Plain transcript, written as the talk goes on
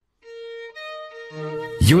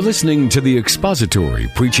You're listening to the expository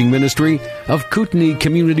preaching ministry of Kootenai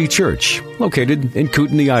Community Church, located in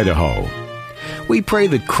Kootenai, Idaho. We pray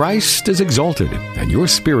that Christ is exalted and your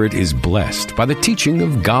spirit is blessed by the teaching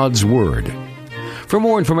of God's Word. For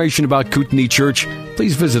more information about Kootenai Church,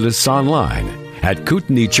 please visit us online at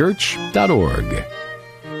kootenaichurch.org.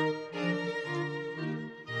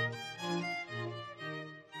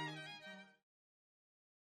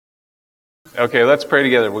 Okay, let's pray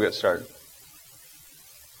together. We'll get started.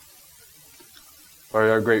 Lord,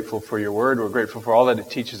 we are grateful for your word. We're grateful for all that it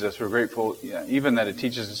teaches us. We're grateful even that it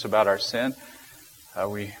teaches us about our sin.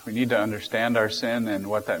 We need to understand our sin and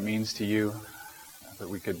what that means to you, that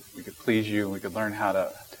we could please you and we could learn how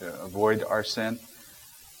to avoid our sin,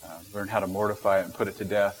 learn how to mortify it and put it to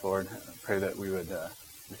death. Lord, I pray that we would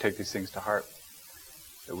take these things to heart,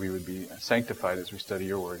 that we would be sanctified as we study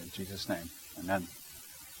your word. In Jesus' name, amen.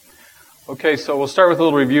 Okay, so we'll start with a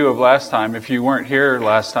little review of last time. If you weren't here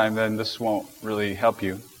last time, then this won't really help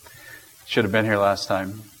you. Should have been here last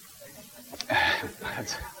time.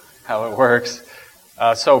 That's how it works.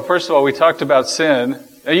 So first of all, we talked about sin.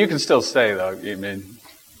 You can still stay, though. I mean,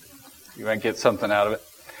 you might get something out of it.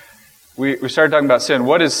 We started talking about sin.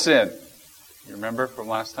 What is sin? You remember from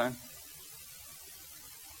last time?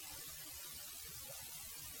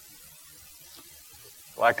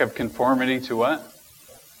 Lack of conformity to what?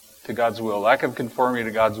 To God's will. Lack of conformity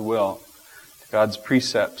to God's will, to God's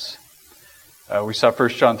precepts. We saw 1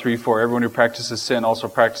 John 3:4. Everyone who practices sin also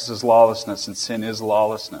practices lawlessness, and sin is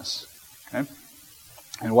lawlessness. Okay?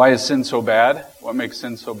 And why is sin so bad? What makes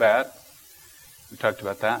sin so bad? We talked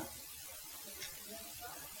about that.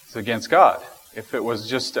 It's against God. If it was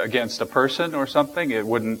just against a person or something, it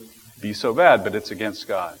wouldn't be so bad, but it's against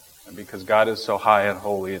God. And because God is so high and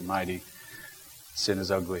holy and mighty, sin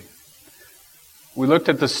is ugly. We looked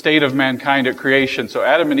at the state of mankind at creation. So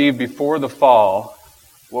Adam and Eve, before the fall,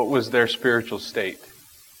 what was their spiritual state?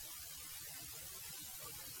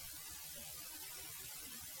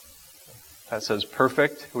 That says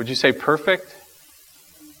perfect. Would you say perfect?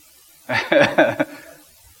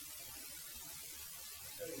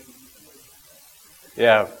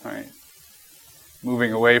 Yeah, right.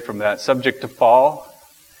 Moving away from that. Subject to fall.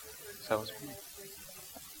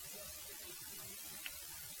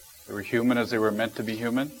 They were human as they were meant to be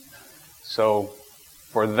human. So,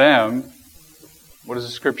 for them, what does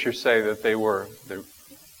the Scripture say that they were? This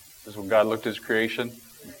is when God looked at His creation.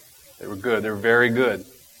 They were good. They were very good.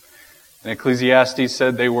 And Ecclesiastes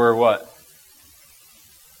said they were what?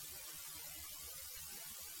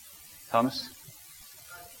 Thomas?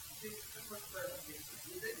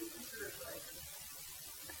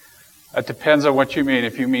 That depends on what you mean.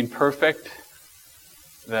 If you mean perfect,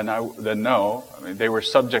 then no. I mean, they were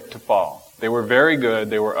subject to fall. They were very good.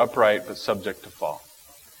 They were upright, but subject to fall.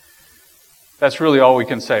 That's really all we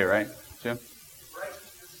can say, right, Jim?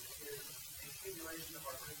 Righteousness is the accumulation of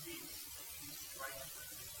our good deeds. Righteousness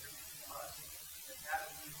is given to us. And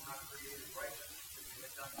Adam and Eve were not created righteous because they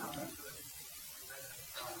had done nothing good to present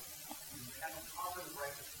to God. They had no positive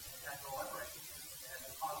righteousness. They had no unrighteousness. They had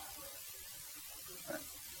no positive righteousness.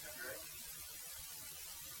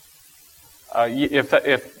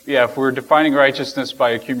 If we're defining righteousness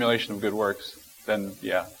by accumulation of good works, then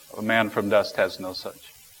yeah, a man from dust has no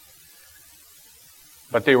such.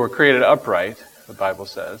 But they were created upright, the Bible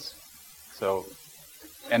says,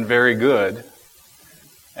 and very good,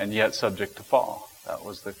 and yet subject to fall. That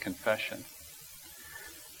was the confession.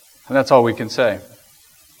 And that's all we can say.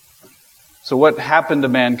 So what happened to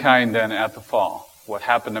mankind then at the fall? What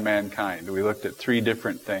happened to mankind? We looked at 3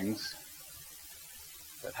 different things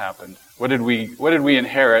that happened. What did we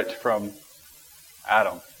inherit from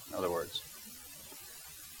Adam, in other words?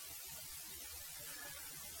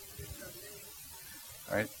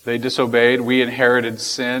 Right? They disobeyed. We inherited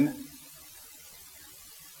sin.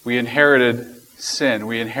 We inherited sin.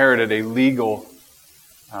 We inherited a legal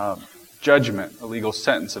judgment, a legal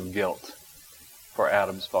sentence of guilt for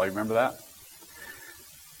Adam's fall. You remember that?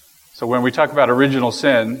 So when we talk about original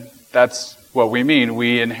sin, that's what we mean.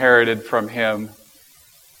 We inherited from him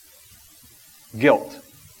guilt,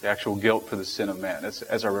 the actual guilt for the sin of man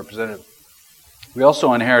as our representative. We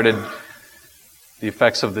also inherited the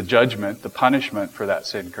effects of the judgment, the punishment for that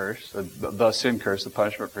sin curse, the sin curse, the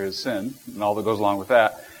punishment for his sin, and all that goes along with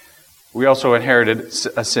that. We also inherited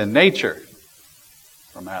a sin nature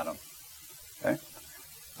from Adam. Okay?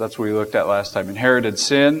 That's what we looked at last time. Inherited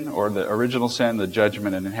sin, or the original sin, the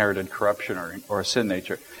judgment, and inherited corruption, or a sin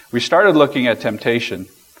nature. We started looking at temptation.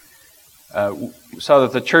 We saw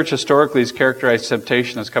that the church historically has characterized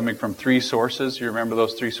temptation as coming from 3 sources. You remember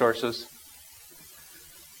those 3 sources?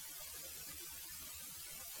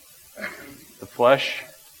 the flesh,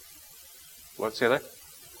 what's the other?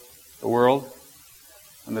 The world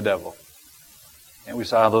and the devil. And we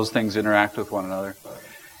saw how those things interact with one another.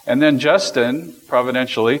 And then Justin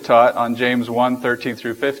providentially taught on James 1:13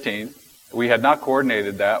 through 15. We had not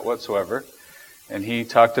coordinated that whatsoever. And he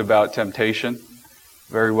talked about temptation,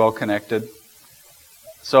 very well connected.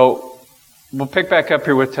 So we'll pick back up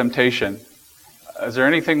here with temptation. Is there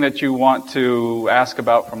anything that you want to ask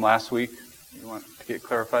about from last week? You want to get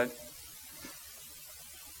clarified?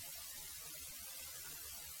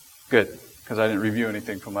 Good, because I didn't review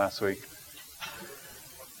anything from last week.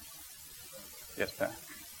 Yes, Pat.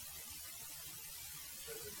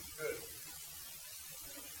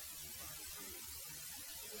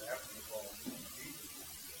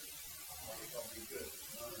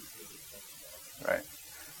 Right.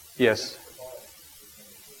 Yes.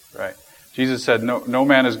 Right. Jesus said, no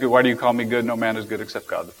man is good. Why do you call me good? No man is good except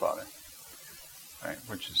God the Father. Right.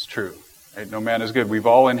 Which is true. Right? No man is good. We've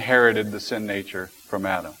all inherited the sin nature from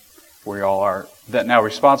Adam. We all are now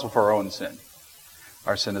responsible for our own sin.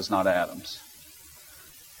 Our sin is not Adam's.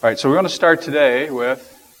 All right. So we're going to start today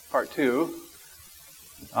with part 2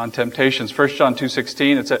 on temptations. 1 John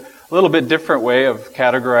 2:16. It's a little bit different way of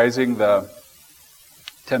categorizing the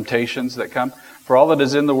temptations that come. For all that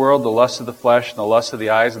is in the world, the lust of the flesh, and the lust of the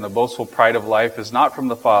eyes, and the boastful pride of life is not from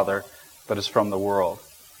the Father, but is from the world.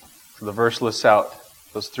 So the verse lists out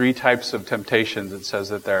those 3 types of temptations. It says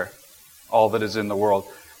that they're all that is in the world.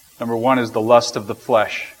 Number 1 is the lust of the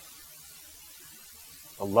flesh.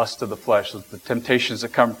 The lust of the flesh, the temptations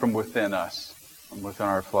that come from within us, from within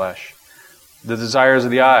our flesh. The desires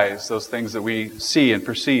of the eyes, those things that we see and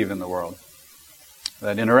perceive in the world,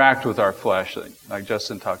 that interact with our flesh, like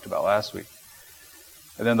Justin talked about last week.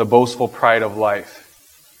 And then the boastful pride of life,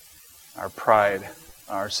 our pride,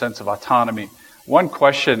 our sense of autonomy. One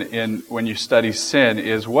question when you study sin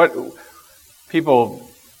is what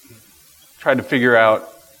people try to figure out,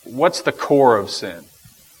 what's the core of sin?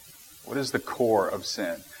 What is the core of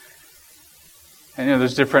sin? And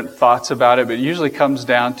there's different thoughts about it, but it usually comes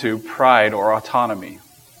down to pride or autonomy,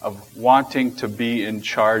 of wanting to be in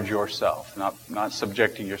charge yourself, not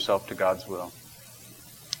subjecting yourself to God's will.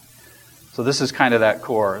 So this is kind of that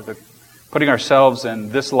core, putting ourselves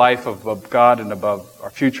in this life above God and above our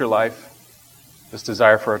future life, this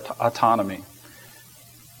desire for autonomy.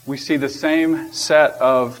 We see the same set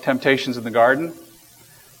of temptations in the garden.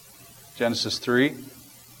 Genesis 3.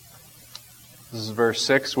 This is verse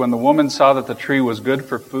 6. When the woman saw that the tree was good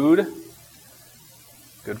for food,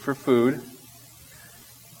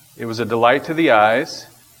 it was a delight to the eyes,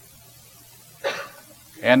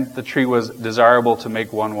 and the tree was desirable to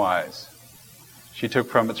make one wise. She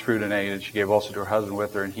took from its fruit and ate, and she gave also to her husband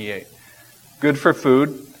with her, and he ate. Good for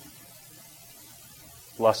food,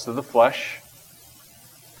 lust of the flesh,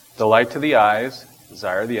 delight to the eyes,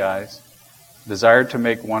 desire of the eyes, desire to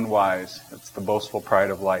make one wise. That's the boastful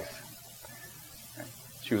pride of life.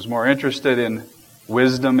 She was more interested in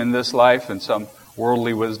wisdom in this life and some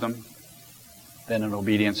worldly wisdom than in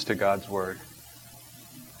obedience to God's word.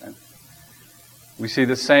 We see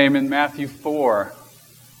the same in Matthew 4.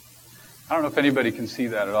 I don't know if anybody can see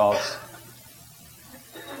that at all.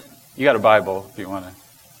 You got a Bible if you want to.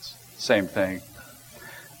 Same thing.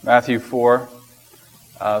 Matthew 4.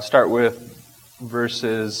 Start with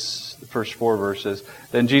the first 4 verses.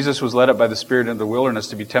 Then Jesus was led up by the Spirit into the wilderness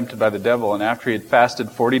to be tempted by the devil, and after he had fasted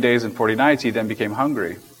 40 days and 40 nights, he then became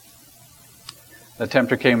hungry. The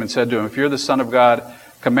tempter came and said to him, "If you're the Son of God,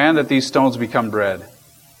 command that these stones become bread."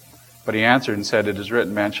 But he answered and said, "It is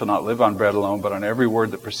written, man shall not live on bread alone, but on every word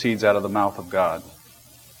that proceeds out of the mouth of God."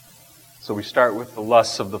 So we start with the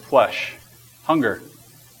lusts of the flesh. Hunger.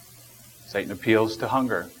 Satan appeals to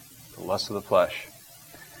hunger, the lust of the flesh.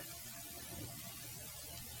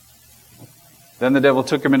 Then the devil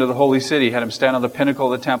took him into the holy city, had him stand on the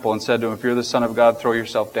pinnacle of the temple, and said to him, "If you're the Son of God, throw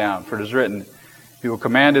yourself down. For it is written, He will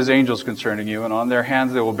command His angels concerning you, and on their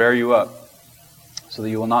hands they will bear you up, so that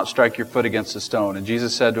you will not strike your foot against a stone." And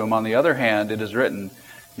Jesus said to him, "On the other hand, it is written,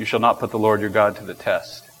 you shall not put the Lord your God to the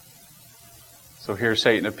test." So here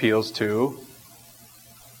Satan appeals to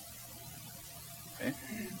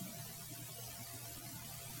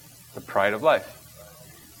the pride of life.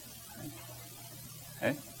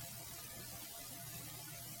 Okay?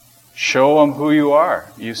 Show them who you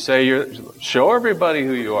are. Show everybody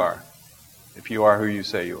who you are, if you are who you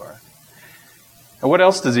say you are. And what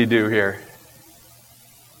else does he do here?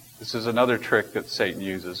 This is another trick that Satan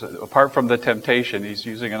uses. Apart from the temptation, he's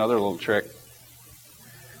using another little trick.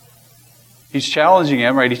 He's challenging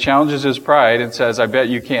him, right? He challenges his pride and says, "I bet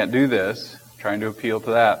you can't do this," trying to appeal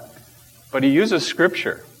to that. But he uses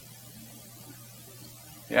Scripture.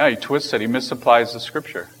 Yeah, he twists it. He misapplies the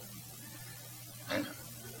Scripture. Right?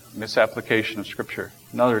 Misapplication of Scripture.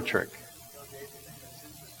 Another trick.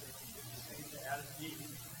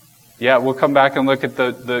 Yeah, we'll come back and look at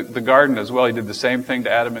the garden as well. He did the same thing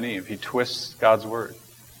to Adam and Eve. He twists God's Word.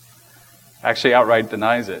 Actually, outright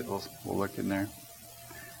denies it. We'll look in there.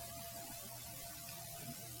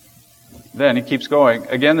 Then he keeps going.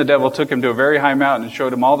 Again, the devil took him to a very high mountain and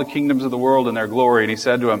showed him all the kingdoms of the world and their glory. And he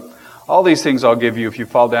said to him, all these things I'll give you if you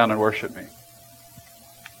fall down and worship me.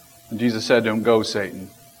 And Jesus said to him, go, Satan,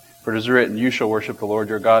 for it is written, you shall worship the Lord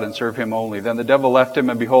your God and serve him only. Then the devil left him,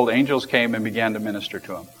 and behold, angels came and began to minister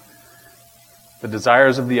to him. The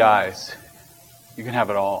desires of the eyes. You can have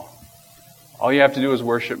it all. All you have to do is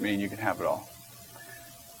worship me and you can have it all.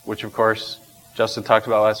 Which, of course, Justin talked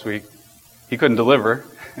about last week. He couldn't deliver.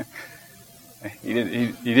 He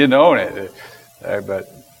didn't own it. But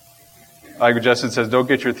like Justin says, don't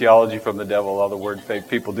get your theology from the devil. All the word fake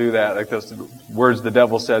people do that. Like those words the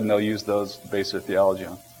devil said, and they'll use those to base their theology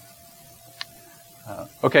on.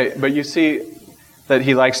 Okay, but you see that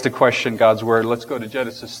he likes to question God's word. Let's go to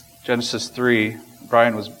Genesis 3.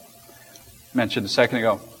 Brian was mentioned a second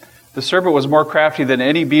ago. The serpent was more crafty than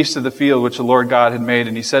any beast of the field which the Lord God had made.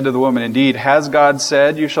 And he said to the woman, indeed, has God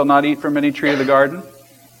said, you shall not eat from any tree of the garden?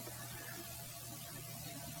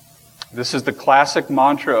 This is the classic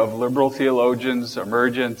mantra of liberal theologians,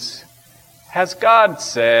 emergents. Has God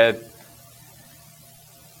said?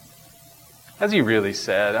 Has he really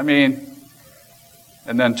said? I mean,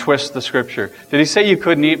 and then twist the Scripture. Did he say you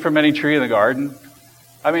couldn't eat from any tree in the garden?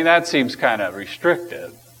 I mean, that seems kind of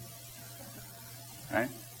restricted. Right?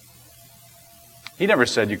 He never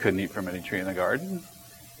said you couldn't eat from any tree in the garden.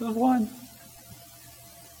 There's one.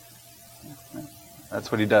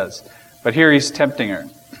 That's what he does. But here he's tempting her.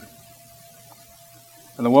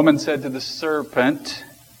 And the woman said to the serpent,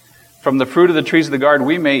 from the fruit of the trees of the garden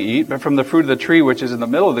we may eat, but from the fruit of the tree which is in the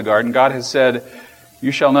middle of the garden, God has said,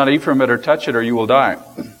 you shall not eat from it or touch it, or you will die.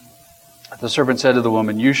 The serpent said to the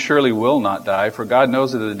woman, you surely will not die, for God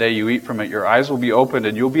knows that the day you eat from it, your eyes will be opened,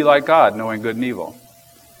 and you'll be like God, knowing good and evil.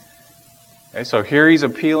 Okay, so here he's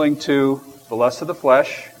appealing to the lust of the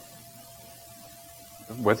flesh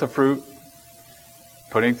with the fruit,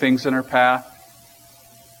 putting things in her path,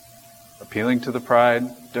 appealing to the pride.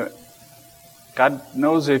 God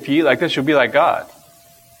knows if you eat like this, you'll be like God.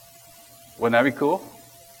 Wouldn't that be cool?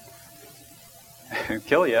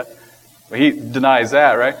 Kill you. Well, he denies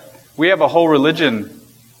that, right? We have a whole religion,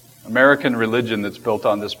 American religion, that's built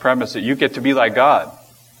on this premise that you get to be like God.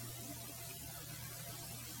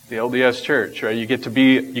 The LDS Church, right? You get to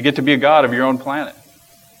be a God of your own planet.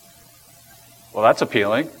 Well, that's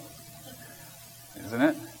appealing, isn't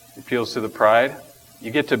it? It appeals to the pride.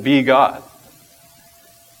 You get to be God.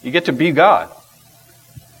 You get to be God.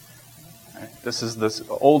 Right? This is this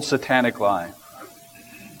old satanic lie.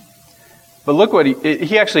 But look what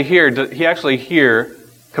he actually here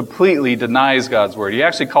completely denies God's word. He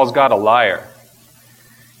actually calls God a liar.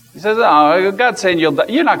 He says, "Oh, God's saying you're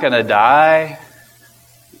not going to die."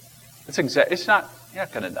 You're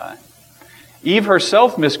not going to die. Eve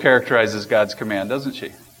herself mischaracterizes God's command, doesn't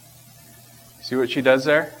she? See what she does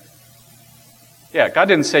there? Yeah, God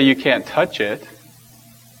didn't say you can't touch it.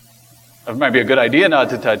 It might be a good idea not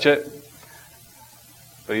to touch it,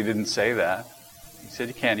 but he didn't say that. He said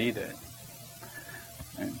you can't eat it.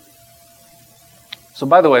 Right. So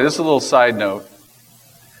by the way, this is a little side note.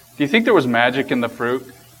 Do you think there was magic in the fruit?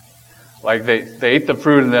 Like they ate the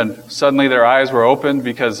fruit and then suddenly their eyes were opened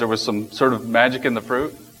because there was some sort of magic in the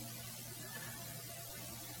fruit?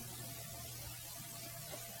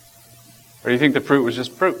 Or do you think the fruit was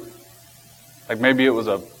just fruit? Like maybe it was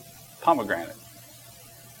a pomegranate.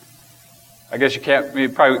 I guess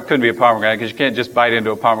it probably couldn't be a pomegranate because you can't just bite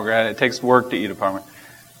into a pomegranate. It takes work to eat a pomegranate.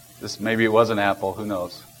 Maybe it was an apple, who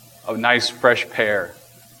knows? A nice fresh pear.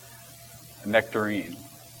 A nectarine.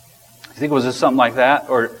 Do you think it was just something like that?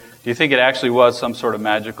 Or do you think it actually was some sort of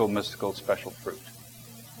magical, mystical, special fruit?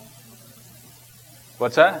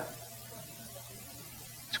 What's that?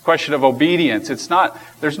 It's a question of obedience.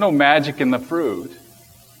 There's no magic in the fruit.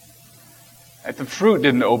 The fruit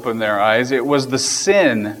didn't open their eyes. It was the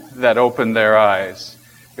sin that opened their eyes.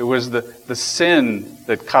 It was the sin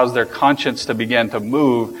that caused their conscience to begin to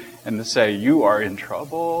move and to say, you are in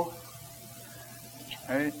trouble.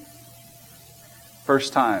 Right?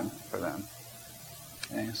 First time for them.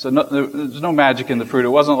 Okay? So there's no magic in the fruit. It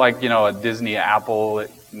wasn't like, a Disney apple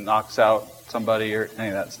that knocks out somebody or any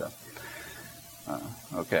of that stuff.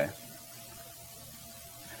 Okay.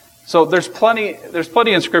 So there's plenty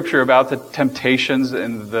in Scripture about the temptations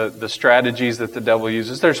and the strategies that the devil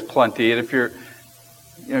uses. There's plenty. And if you're,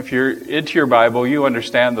 if you're into your Bible, you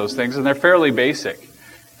understand those things, and they're fairly basic.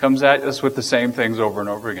 Comes at us with the same things over and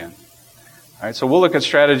over again. All right, so we'll look at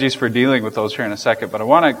strategies for dealing with those here in a second, but I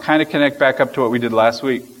want to kind of connect back up to what we did last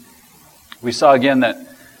week. We saw again that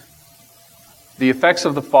the effects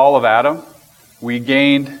of the fall of Adam, we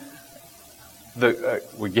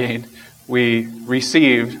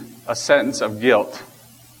received a sentence of guilt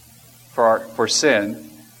for sin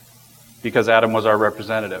because Adam was our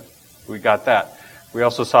representative. We got that. We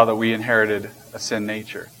also saw that we inherited a sin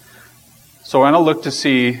nature. So I want to look to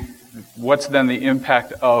see what's then the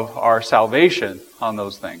impact of our salvation on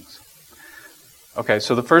those things. Okay,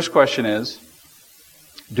 so the first question is,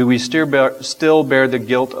 do we still bear the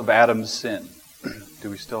guilt of Adam's sin? Do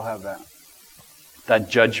we still have that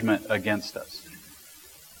judgment against us?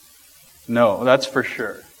 No, that's for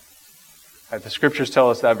sure. Right, the Scriptures tell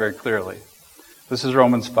us that very clearly. This is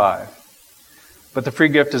Romans 5. But the free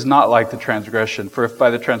gift is not like the transgression. For if by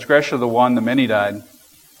the transgression of the one the many died,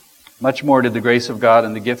 much more did the grace of God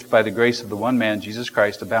and the gift by the grace of the one man, Jesus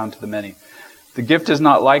Christ, abound to the many. The gift is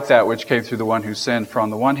not like that which came through the one who sinned. For on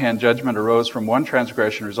the one hand, judgment arose from one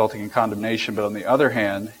transgression, resulting in condemnation. But on the other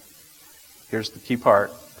hand, here's the key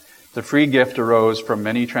part, the free gift arose from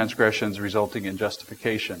many transgressions, resulting in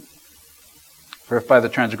justification. For if by the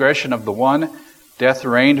transgression of the one, death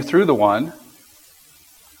reigned through the one,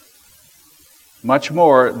 much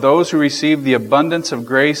more, those who receive the abundance of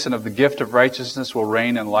grace and of the gift of righteousness will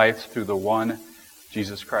reign in life through the one,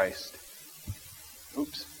 Jesus Christ.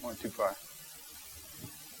 Oops, went too far.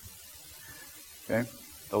 Okay,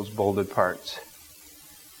 those bolded parts.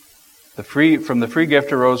 From the free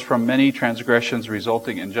gift arose from many transgressions,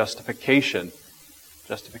 resulting in justification.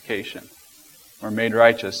 Justification. We're made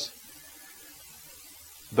righteous.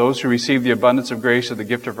 Those who receive the abundance of grace and the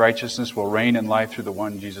gift of righteousness will reign in life through the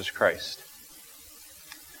one, Jesus Christ.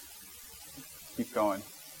 Keep going.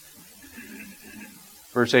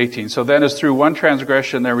 Verse 18. So then as through one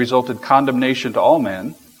transgression there resulted condemnation to all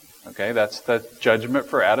men. Okay, that's the judgment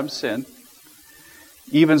for Adam's sin.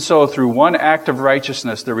 Even so, through one act of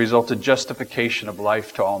righteousness there resulted justification of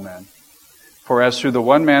life to all men. For as through the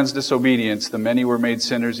one man's disobedience the many were made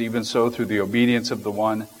sinners, even so through the obedience of the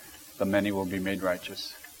one the many will be made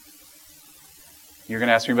righteous. You're going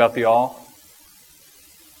to ask me about the all?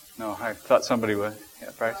 No, I thought somebody would. Yeah,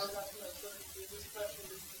 Bryce?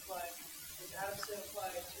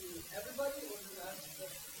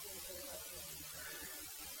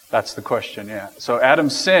 That's the question, yeah. So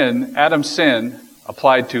Adam's sin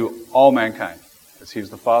applied to all mankind, because he's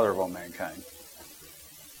the father of all mankind.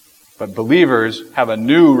 But believers have a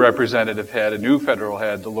new representative head, a new federal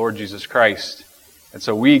head, the Lord Jesus Christ. And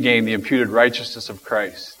so we gain the imputed righteousness of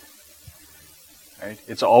Christ. Right?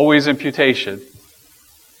 It's always imputation.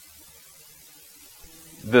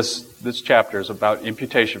 This chapter is about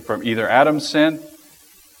imputation from either Adam's sin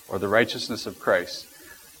or the righteousness of Christ.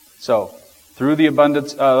 So, through the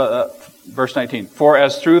abundance, verse 19, for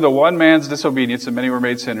as through the one man's disobedience the many were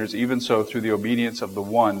made sinners, even so through the obedience of the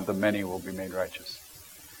one the many will be made righteous.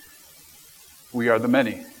 We are the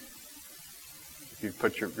many. If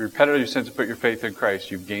you repent of your sins and put your faith in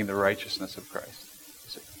Christ, you've gained the righteousness of Christ.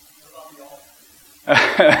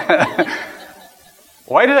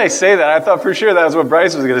 Why did I say that? I thought for sure that was what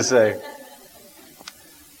Bryce was going to say.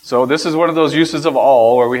 So this is one of those uses of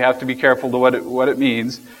all where we have to be careful to what it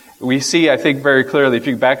means. We see, I think, very clearly, if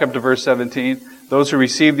you back up to verse 17, those who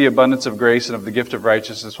receive the abundance of grace and of the gift of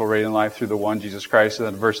righteousness will reign in life through the one, Jesus Christ. And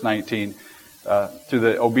then verse 19, through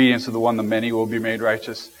the obedience of the one, the many will be made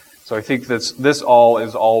righteous. So I think this all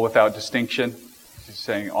is all without distinction. He's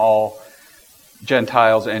saying all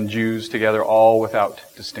Gentiles and Jews together, all without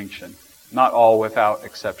distinction. Not all without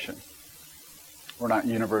exception. We're not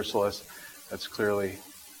universalists. That's clearly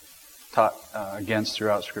taught against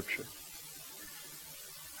throughout Scripture.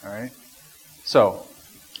 All right? So,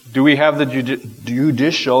 do we have the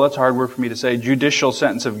judicial, that's a hard word for me to say, judicial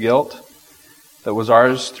sentence of guilt that was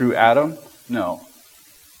ours through Adam? No.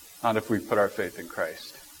 Not if we put our faith in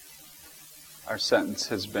Christ. Our sentence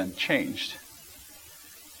has been changed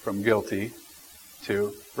from guilty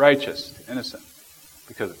to righteous, to innocent,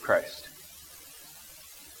 because of Christ.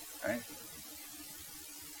 Right?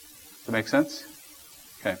 Does that make sense?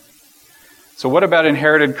 Okay. So what about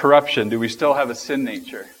inherited corruption? Do we still have a sin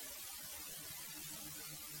nature?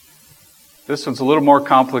 This one's a little more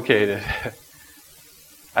complicated.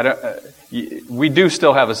 We do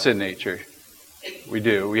still have a sin nature. We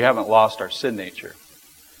do. We haven't lost our sin nature.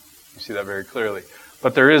 You see that very clearly.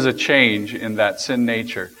 But there is a change in that sin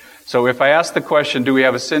nature. So if I ask the question, do we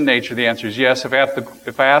have a sin nature? The answer is yes.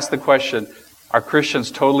 If I ask the question, are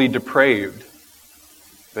Christians totally depraved?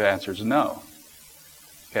 The answer is no.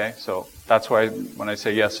 Okay, so that's why when I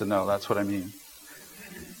say yes and no, that's what I mean.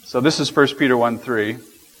 So this is 1 Peter 1:3.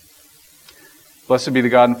 Blessed be the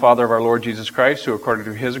God and Father of our Lord Jesus Christ, who according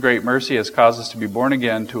to His great mercy has caused us to be born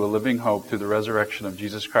again to a living hope through the resurrection of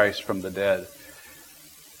Jesus Christ from the dead.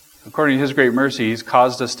 According to His great mercy, He's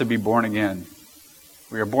caused us to be born again.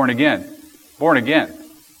 We are born again. Born again.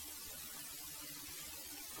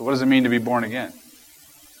 So what does it mean to be born again?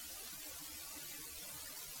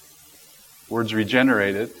 Words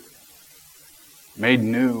regenerated, made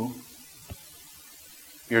new.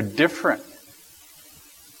 You're different.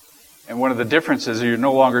 And one of the differences is you're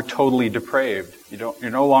no longer totally depraved.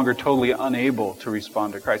 You're no longer totally unable to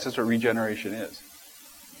respond to Christ. That's what regeneration is.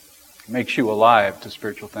 It makes you alive to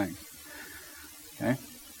spiritual things. Okay?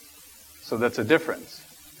 So that's a difference.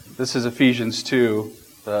 This is Ephesians 2,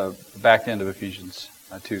 the back end of Ephesians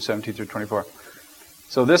 2, 17 through 24.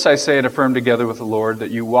 So this I say and affirm together with the Lord,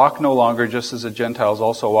 that you walk no longer just as the Gentiles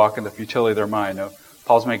also walk in the futility of their mind. Now,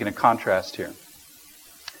 Paul's making a contrast here.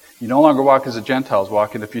 You no longer walk as the Gentiles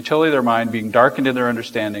walk in the futility of their mind, being darkened in their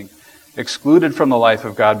understanding, excluded from the life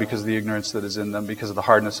of God because of the ignorance that is in them, because of the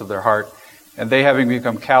hardness of their heart. And they, having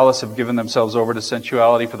become callous, have given themselves over to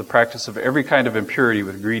sensuality for the practice of every kind of impurity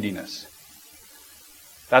with greediness.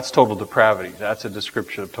 That's total depravity. That's a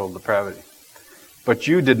description of total depravity. But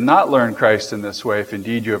you did not learn Christ in this way, if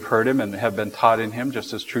indeed you have heard Him and have been taught in Him,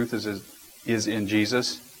 just as truth is in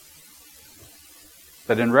Jesus.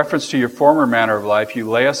 That in reference to your former manner of life, you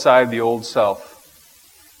lay aside the old self.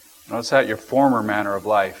 Notice that, your former manner of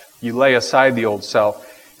life. You lay aside the old self.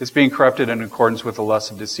 It's being corrupted in accordance with the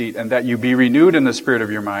lust of deceit, and that you be renewed in the spirit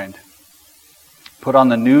of your mind. Put on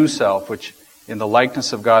the new self, which in the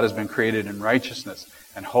likeness of God has been created in righteousness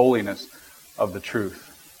and holiness of the truth.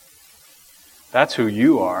 That's who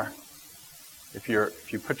you are. If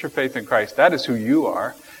you put your faith in Christ, that is who you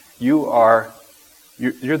are. You're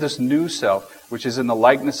this new self, which is in the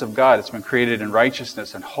likeness of God. It's been created in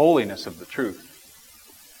righteousness and holiness of the truth.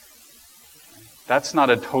 That's not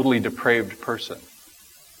a totally depraved person.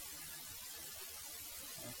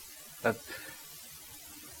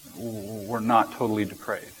 We're not totally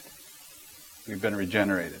depraved. We've been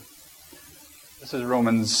regenerated. This is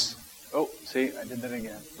Romans... Oh, see, I did that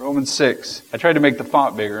again. Romans 6. I tried to make the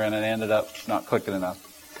font bigger and it ended up not clicking enough.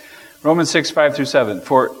 Romans 6, 5 through 7.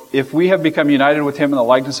 For if we have become united with Him in the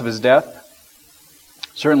likeness of His death,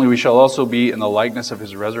 certainly we shall also be in the likeness of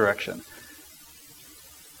His resurrection.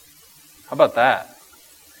 How about that?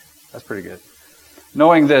 That's pretty good.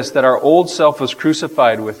 Knowing this, that our old self was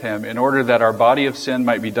crucified with Him in order that our body of sin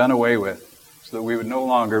might be done away with, so that we would no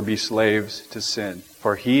longer be slaves to sin.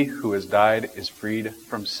 For he who has died is freed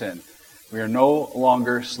from sin. We are no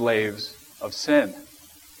longer slaves of sin.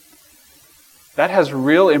 That has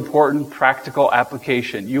real important practical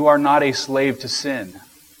application. You are not a slave to sin.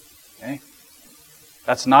 Okay?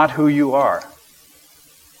 That's not who you are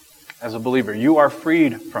as a believer. You are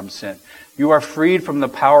freed from sin. You are freed from the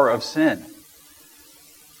power of sin.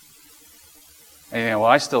 And you know, well,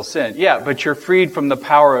 I still sin. Yeah, but you're freed from the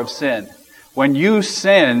power of sin. When you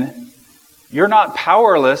sin, you're not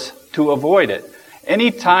powerless to avoid it.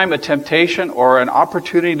 Anytime a temptation or an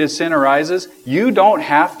opportunity to sin arises, you don't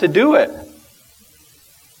have to do it.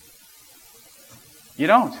 You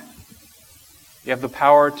don't. You have the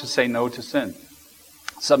power to say no to sin.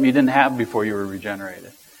 Something you didn't have before you were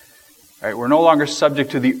regenerated. All right, we're no longer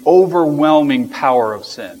subject to the overwhelming power of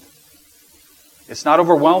sin. It's not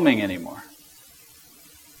overwhelming anymore.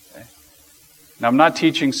 Okay? Now, I'm not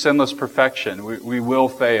teaching sinless perfection. We will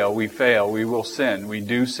fail. We will sin. We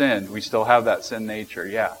do sin. We still have that sin nature,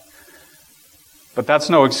 yeah. But that's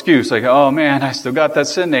no excuse. Like, oh man, I still got that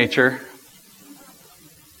sin nature.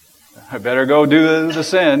 I better go do the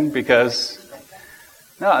sin because...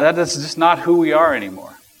 No, that's just not who we are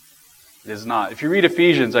anymore. It is not. If you read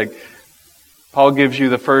Ephesians, like Paul gives you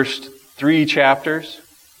the first 3 chapters.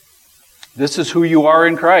 This is who you are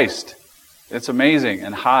in Christ. It's amazing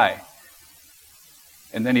and high.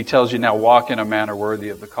 And then he tells you now walk in a manner worthy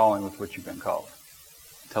of the calling with which you've been called.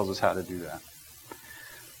 He tells us how to do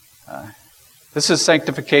that. This is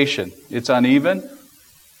sanctification. It's uneven.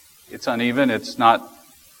 It's uneven. It's not,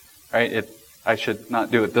 right? I should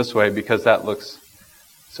not do it this way because that looks...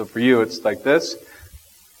 So for you, it's like this,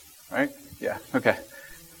 right? Yeah, okay.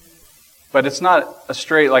 But it's not a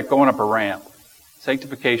straight, like going up a ramp.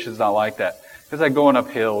 Sanctification is not like that. It's like going up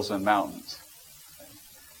hills and mountains.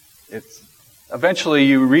 It's eventually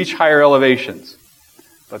you reach higher elevations,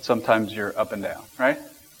 but sometimes you're up and down, right?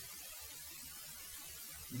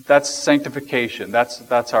 That's sanctification.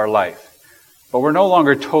 That's our life. But we're no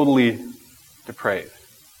longer totally depraved.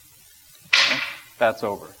 Okay? That's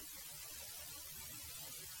over.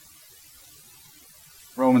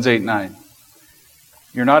 Romans 8:9.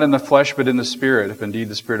 You're not in the flesh, but in the Spirit, if indeed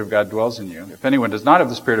the Spirit of God dwells in you. If anyone does not have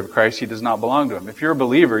the Spirit of Christ, he does not belong to him. If you're a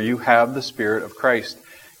believer, you have the Spirit of Christ.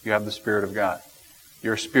 You have the Spirit of God.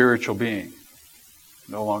 You're a spiritual being,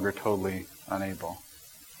 no longer totally unable.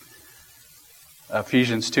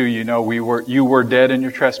 Ephesians 2, you were dead in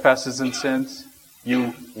your trespasses and sins.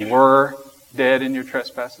 You were dead in your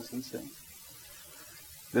trespasses and sins.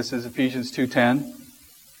 This is Ephesians 2:10.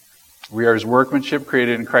 We are His workmanship,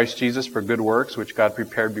 created in Christ Jesus for good works, which God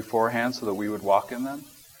prepared beforehand so that we would walk in them.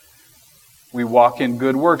 We walk in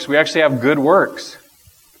good works. We actually have good works.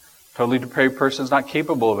 Totally depraved person is not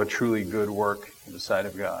capable of a truly good work in the sight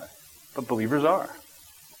of God. But believers are.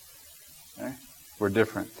 Okay? We're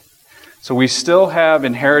different. So we still have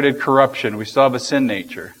inherited corruption. We still have a sin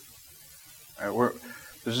nature. All right,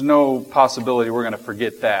 there's no possibility we're going to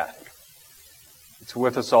forget that. It's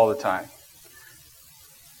with us all the time.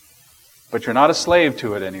 But you're not a slave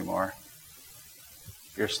to it anymore.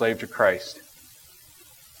 You're a slave to Christ.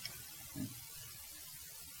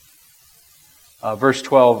 Verse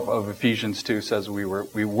 12 of Ephesians 2 says we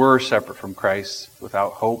were separate from Christ,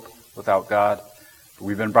 without hope, without God. But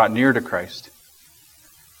we've been brought near to Christ.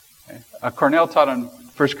 Okay. Cornell taught on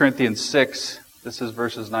 1 Corinthians 6. This is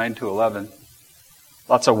verses 9 to 11.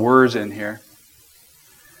 Lots of words in here.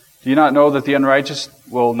 Do you not know that the unrighteous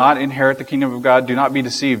will not inherit the kingdom of God? Do not be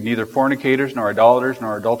deceived. Neither fornicators, nor idolaters,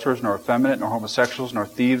 nor adulterers, nor effeminate, nor homosexuals, nor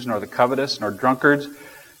thieves, nor the covetous, nor drunkards,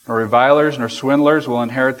 nor revilers, nor swindlers will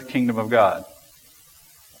inherit the kingdom of God.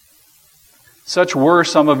 Such were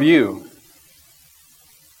some of you.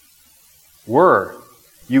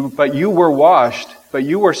 But you were washed, but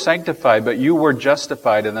you were sanctified, but you were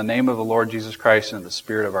justified in the name of the Lord Jesus Christ and in the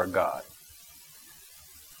Spirit of our God.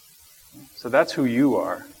 So that's who you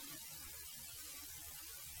are.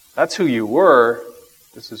 That's who you were.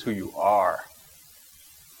 This is who you are.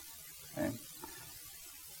 Okay?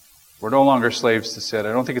 We're no longer slaves to sin.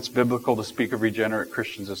 I don't think it's biblical to speak of regenerate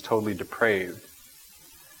Christians as totally depraved.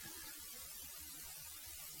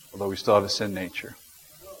 Although we still have a sin nature.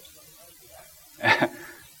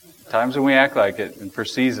 Times when we act like it, and for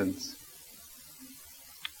seasons.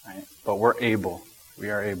 Right? But we're able. We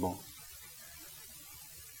are able.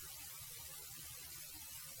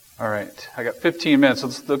 All right, I got 15 minutes.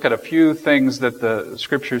 Let's look at a few things that the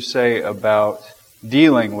Scriptures say about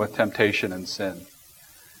dealing with temptation and sin.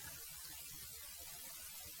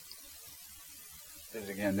 Did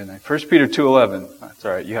it again, didn't I? 1 Peter 2:11. That's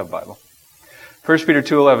all right, you have a Bible. 1 Peter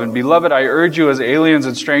 2:11. Beloved, I urge you as aliens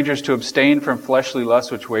and strangers to abstain from fleshly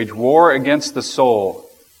lusts which wage war against the soul.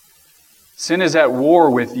 Sin is at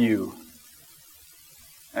war with you.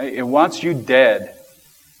 It wants you dead.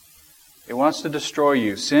 It wants to destroy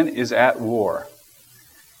you. Sin is at war.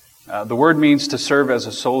 The word means to serve as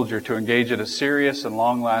a soldier, to engage in a serious and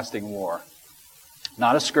long-lasting war.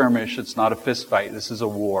 Not a skirmish. It's not a fist fight. This is a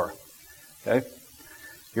war. Okay?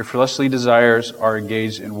 Your fleshly desires are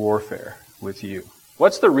engaged in warfare with you.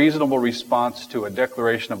 What's the reasonable response to a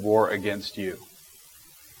declaration of war against you?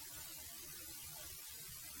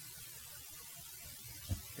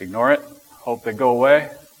 Ignore it? Hope they go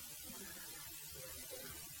away?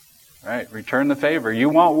 Right? Return the favor. You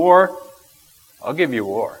want war? I'll give you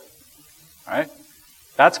war. Right?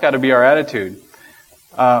 That's got to be our attitude.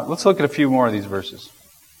 Let's look at a few more of these verses.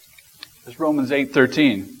 This is Romans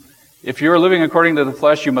 8:13. If you are living according to the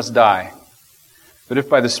flesh, you must die. But if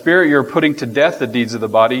by the Spirit you are putting to death the deeds of the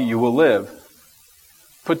body, you will live.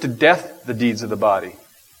 Put to death the deeds of the body.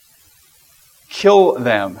 Kill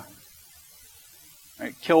them.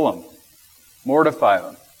 Right? Kill them. Mortify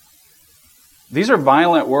them. These are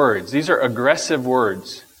violent words. These are aggressive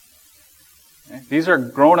words. Okay? These are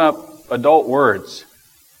grown-up adult words.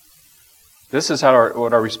 This is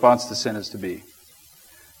what our response to sin is to be.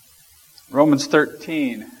 Romans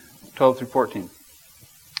 13:12 through 14.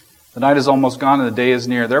 The night is almost gone and the day is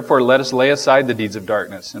near. Therefore, let us lay aside the deeds of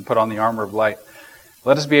darkness and put on the armor of light.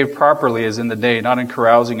 Let us behave properly as in the day, not in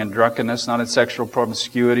carousing and drunkenness, not in sexual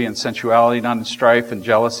promiscuity and sensuality, not in strife and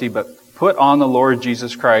jealousy, but put on the Lord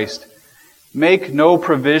Jesus Christ. Make no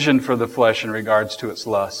provision for the flesh in regards to its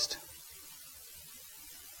lust.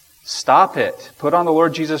 Stop it. Put on the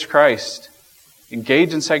Lord Jesus Christ.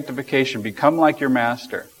 Engage in sanctification. Become like your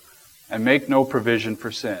master. And make no provision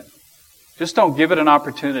for sin. Just don't give it an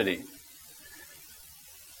opportunity.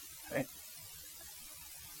 Okay?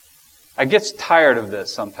 I get tired of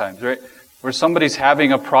this sometimes, right? Where somebody's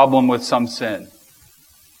having a problem with some sin.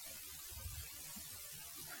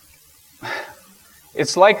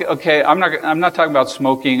 It's like, okay, I'm not talking about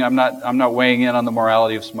smoking. I'm not weighing in on the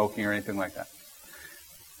morality of smoking or anything like that.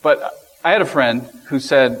 But I had a friend who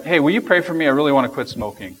said, "Hey, will you pray for me? I really want to quit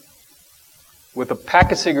smoking." With a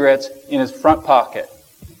pack of cigarettes in his front pocket.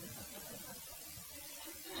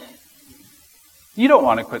 You don't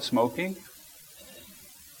want to quit smoking.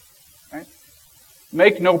 Right?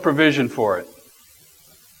 Make no provision for it.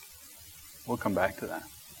 We'll come back to that.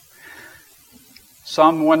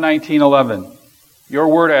 Psalm 119:11. Your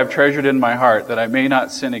word I have treasured in my heart, that I may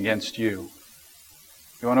not sin against you.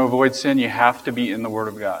 You want to avoid sin, you have to be in the Word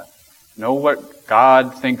of God. Know what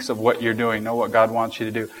God thinks of what you're doing. Know what God wants you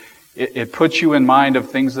to do. It puts you in mind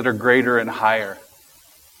of things that are greater and higher.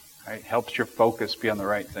 Right? Helps your focus be on the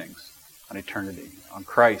right things, on eternity, on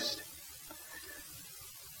Christ.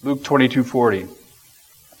 Luke 22:40.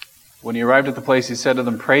 When he arrived at the place, he said to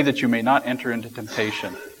them, "Pray that you may not enter into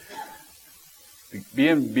temptation." Be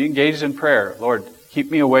engaged in prayer. Lord,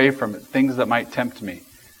 keep me away from things that might tempt me.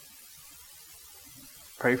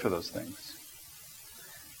 Pray for those things.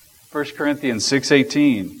 1 Corinthians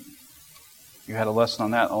 6:18. You had a lesson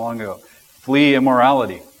on that not long ago. Flee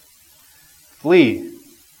immorality. Flee.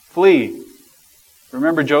 Flee.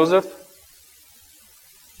 Remember Joseph?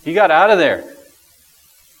 He got out of there.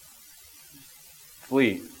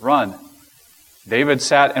 Flee. Run. David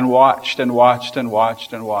sat and watched and watched and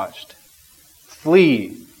watched and watched.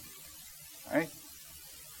 Flee. Right?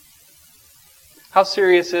 How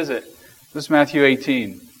serious is it? This is Matthew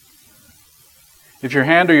 18. If your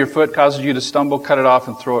hand or your foot causes you to stumble, cut it off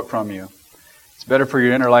and throw it from you. It's better for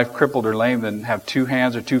your inner life crippled or lame than have 2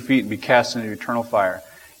 hands or 2 feet and be cast into eternal fire.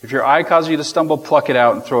 If your eye causes you to stumble, pluck it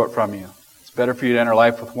out and throw it from you. It's better for you to enter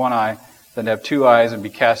life with 1 eye than to have 2 eyes and be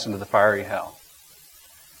cast into the fiery hell.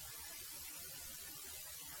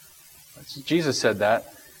 Jesus said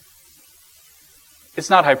that. It's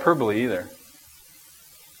not hyperbole either.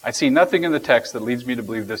 I see nothing in the text that leads me to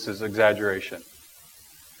believe this is exaggeration.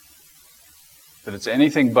 That it's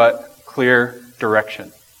anything but clear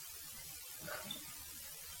direction.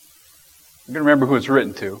 You can remember who it's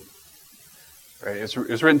written to. Right? It's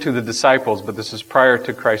written to the disciples, but this is prior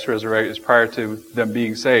to Christ's resurrection. It's prior to them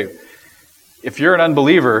being saved. If you're an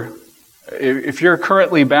unbeliever, if you're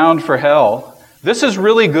currently bound for hell, this is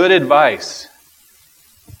really good advice.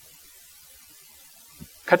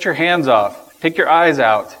 Cut your hands off. Take your eyes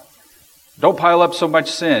out. Don't pile up so much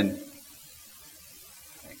sin.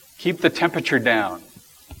 Keep the temperature down.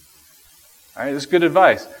 All right, this is good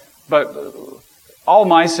advice. But all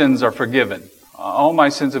my sins are forgiven. All my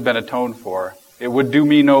sins have been atoned for. It would do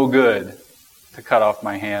me no good to cut off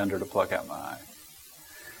my hand or to pluck out my eye.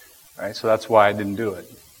 All right, so that's why I didn't do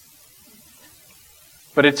it.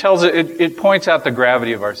 But it points out the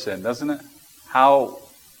gravity of our sin, doesn't it? How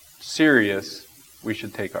serious we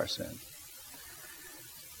should take our sin.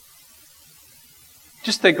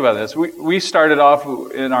 Just think about this. We started off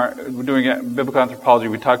in doing biblical anthropology.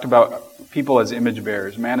 We talked about people as image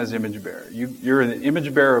bearers, man as image bearer. You're an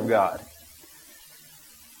image bearer of God.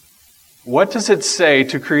 What does it say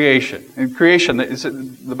to creation? In creation,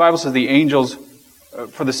 the Bible says the angels,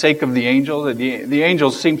 for the sake of the angels, the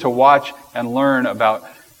angels seem to watch and learn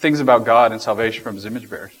about things about God and salvation from His image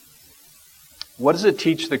bearers. What does it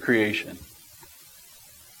teach the creation?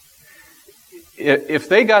 If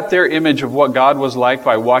they got their image of what God was like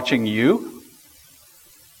by watching you,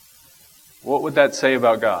 what would that say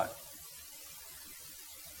about God?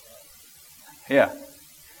 Yeah.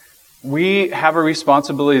 We have a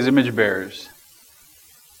responsibility as image bearers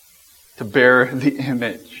to bear the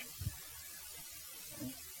image.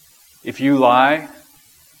 If you lie,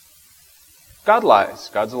 God lies.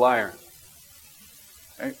 God's a liar.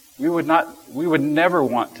 Right? We would never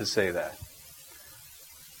want to say that.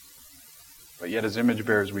 But yet as image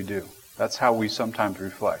bearers we do. That's how we sometimes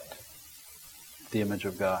reflect the image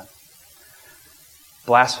of God.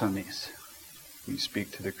 Blasphemies. We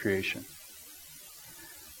speak to the creation.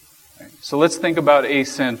 Right? So let's think about a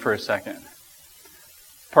sin for a second.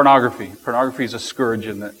 Pornography. Pornography is a scourge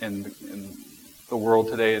in the world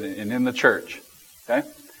today and in the church. Okay?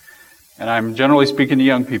 And I'm generally speaking to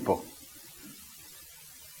young people.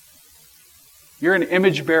 You're an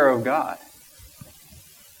image bearer of God.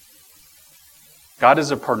 God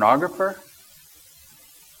is a pornographer?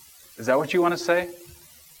 Is that what you want to say?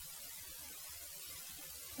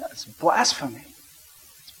 It's blasphemy.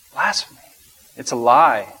 It's blasphemy. It's a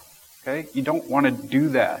lie. Okay? You don't want to do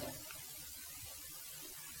that.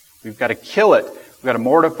 We've got to kill it. We've got to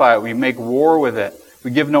mortify it. We make war with it.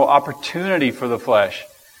 We give no opportunity for the flesh.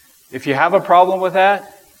 If you have a problem with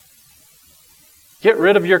that, get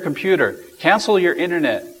rid of your computer. Cancel your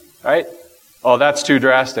internet. Right? Oh, that's too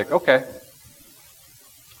drastic. Okay.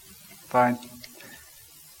 Fine.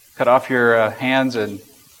 Cut off your hands and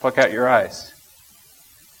pluck out your eyes.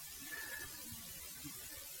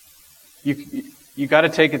 You got to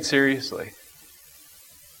take it seriously.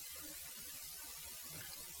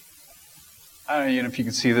 I don't know if you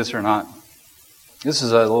can see this or not. This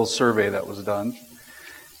is a little survey that was done.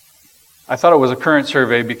 I thought it was a current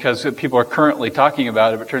survey because people are currently talking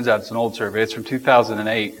about it, but it turns out it's an old survey. It's from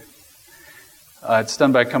 2008. It's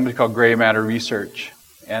done by a company called Gray Matter Research.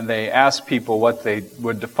 And they asked people what they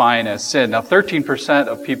would define as sin. Now, 13%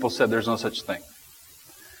 of people said there's no such thing.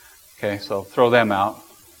 Okay, so throw them out.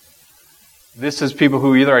 This is people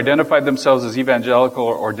who either identified themselves as evangelical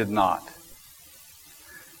or did not.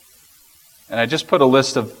 And I just put a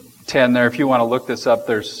list of 10 there. If you want to look this up,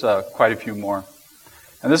 there's quite a few more.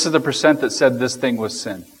 And this is the percent that said this thing was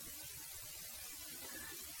sin.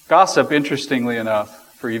 Gossip, interestingly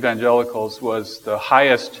enough, for evangelicals was the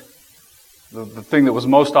highest, the thing that was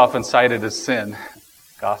most often cited as sin.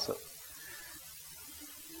 Gossip.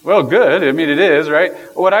 Well, good. I mean, it is, right?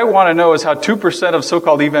 What I want to know is how 2% of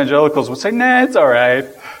so-called evangelicals would say, nah, it's all right.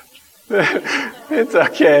 It's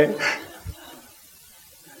okay.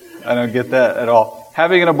 I don't get that at all.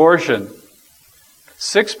 Having an abortion.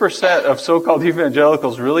 6% of so-called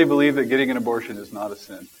evangelicals really believe that getting an abortion is not a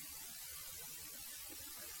sin.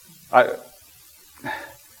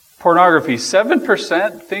 Pornography.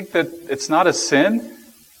 7% think that it's not a sin.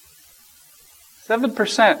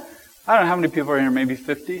 7%. I don't know how many people are in here, maybe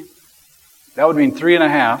 50? That would mean 3.5.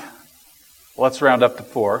 Well, let's round up to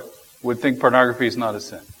 4. Would think pornography is not a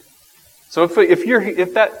sin. So if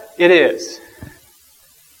that, it is.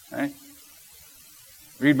 Right?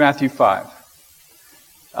 Read Matthew 5.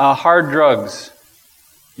 Hard drugs.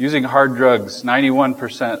 Using hard drugs.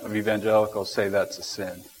 91% of evangelicals say that's a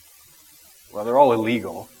sin. Well, they're all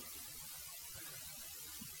illegal.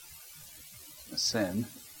 A sin.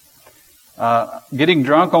 Getting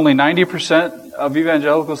drunk, only 90% of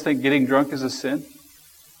evangelicals think getting drunk is a sin.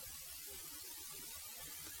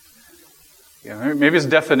 Yeah, maybe it's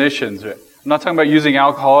definitions. I'm not talking about using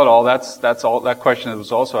alcohol at all. That's all. That question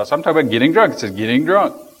was also asked. I'm talking about getting drunk. It says getting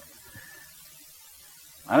drunk.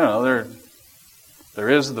 I don't know. There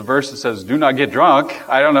is the verse that says, "Do not get drunk."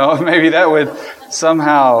 I don't know. Maybe that would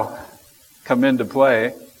somehow come into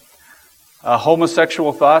play.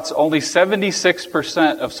 Homosexual thoughts. Only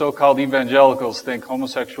 76% of so-called evangelicals think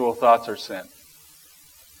homosexual thoughts are sin.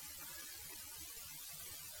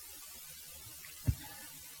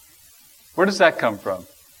 Where does that come from?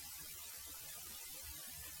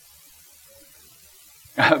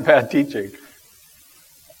 Bad teaching.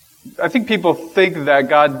 I think people think that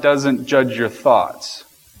God doesn't judge your thoughts.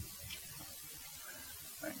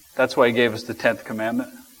 That's why He gave us the 10th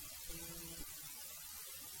commandment.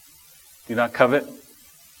 Do not covet.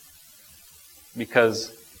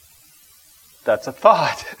 Because that's a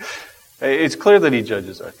thought. It's clear that He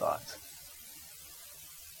judges our thoughts.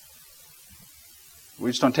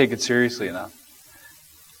 We just don't take it seriously enough.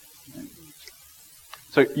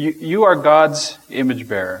 So you are God's image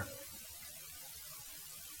bearer.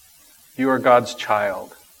 You are God's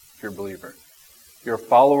child, if you're a believer. You're a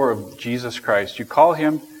follower of Jesus Christ. You call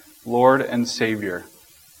Him Lord and Savior.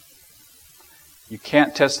 You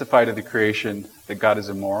can't testify to the creation that God is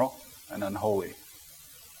immoral and unholy. You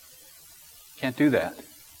can't do that.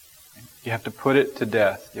 You have to put it to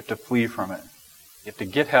death. You have to flee from it. You have to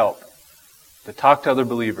get help. To talk to other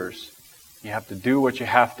believers. You have to do what you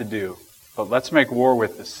have to do. But let's make war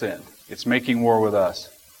with the sin. It's making war with us.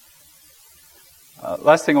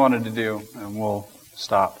 Last thing I wanted to do, and we'll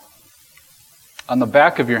stop. On the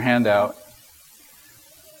back of your handout,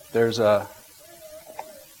 there's a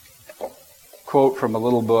quote from a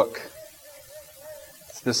little book.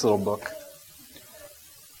 It's this little book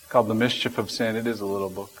called The Mischief of Sin. It is a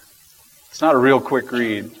little book. It's not a real quick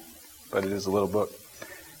read, but it is a little book.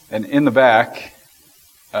 And in the back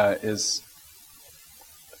is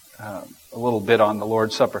a little bit on the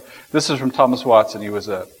Lord's Supper. This is from Thomas Watson. He was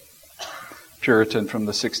a Puritan from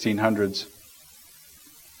the 1600s.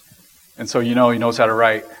 And so he knows how to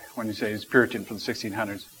write when you say he's Puritan from the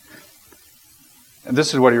 1600s. And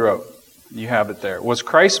this is what he wrote. You have it there. Was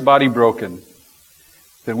Christ's body broken,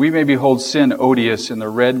 that we may behold sin odious in the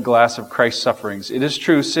red glass of Christ's sufferings? It is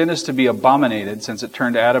true, sin is to be abominated, since it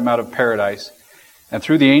turned Adam out of paradise and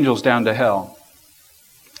threw the angels down to hell.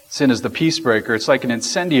 Sin is the peace breaker. It's like an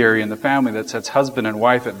incendiary in the family that sets husband and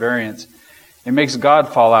wife at variance. It makes God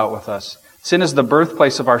fall out with us. Sin is the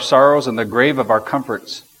birthplace of our sorrows and the grave of our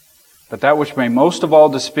comforts. But that which may most of all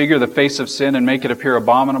disfigure the face of sin and make it appear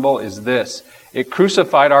abominable is this: it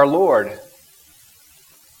crucified our Lord.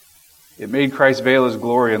 It made Christ veil His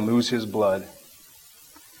glory and lose His blood.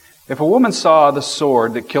 If a woman saw the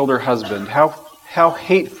sword that killed her husband, how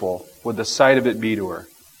hateful would the sight of it be to her?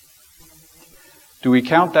 Do we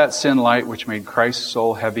count that sin light which made Christ's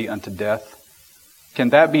soul heavy unto death? Can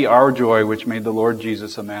that be our joy which made the Lord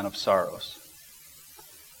Jesus a man of sorrows?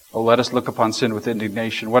 Oh, let us look upon sin with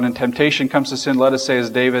indignation. When in temptation comes to sin, let us say as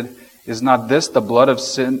David, is not this the blood of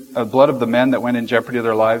sin, blood of the men that went in jeopardy of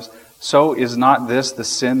their lives? So is not this the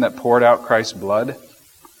sin that poured out Christ's blood?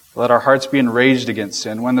 Let our hearts be enraged against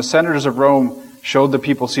sin. When the senators of Rome showed the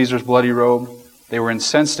people Caesar's bloody robe, they were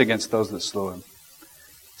incensed against those that slew him.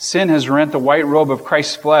 Sin has rent the white robe of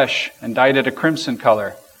Christ's flesh and dyed it a crimson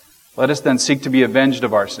color. Let us then seek to be avenged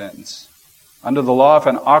of our sins. Under the law, if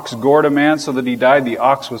an ox gored a man so that he died, the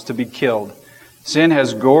ox was to be killed. Sin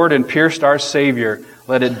has gored and pierced our Savior.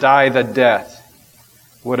 Let it die the death.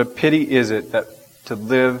 What a pity is it that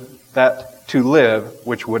to live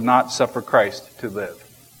which would not suffer Christ to live.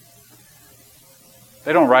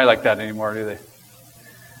 They don't write like that anymore, do they?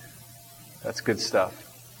 That's good stuff.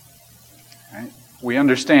 Right? We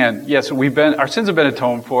understand, yes, our sins have been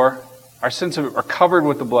atoned for. Our sins are covered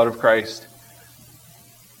with the blood of Christ.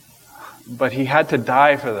 But He had to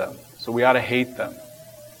die for them. So we ought to hate them.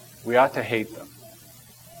 We ought to hate them.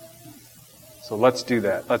 So let's do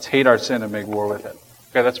that. Let's hate our sin and make war with it.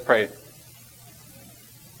 Okay, let's pray.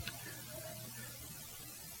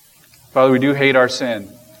 Father, we do hate our sin.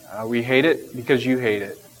 We hate it because You hate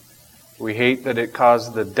it. We hate that it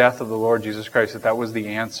caused the death of the Lord Jesus Christ, that was the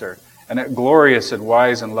answer. And a glorious and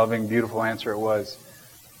wise and loving, beautiful answer it was.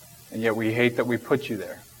 And yet we hate that we put You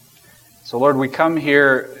there. So Lord, we come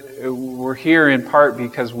here, we're here in part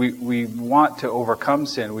because we want to overcome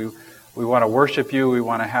sin. We want to worship You. We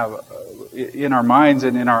want to have in our minds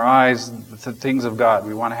and in our eyes the things of God.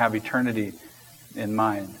 We want to have eternity in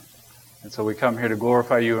mind. And so we come here to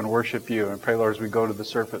glorify You and worship You. And pray, Lord, as we go to the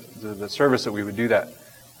service that we would do that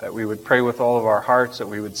we would pray with all of our hearts, that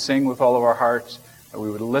we would sing with all of our hearts, that we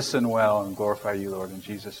would listen well and glorify You, Lord, in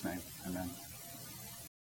Jesus' name. Amen.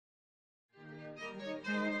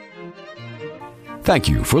 Thank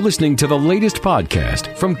you for listening to the latest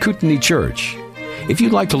podcast from Kootenai Church. If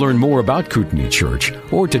you'd like to learn more about Kootenai Church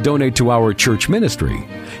or to donate to our church ministry,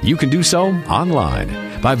 you can do so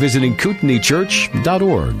online by visiting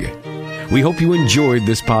kootenaichurch.org. We hope you enjoyed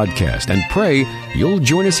this podcast and pray you'll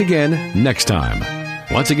join us again next time.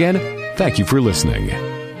 Once again, thank you for listening.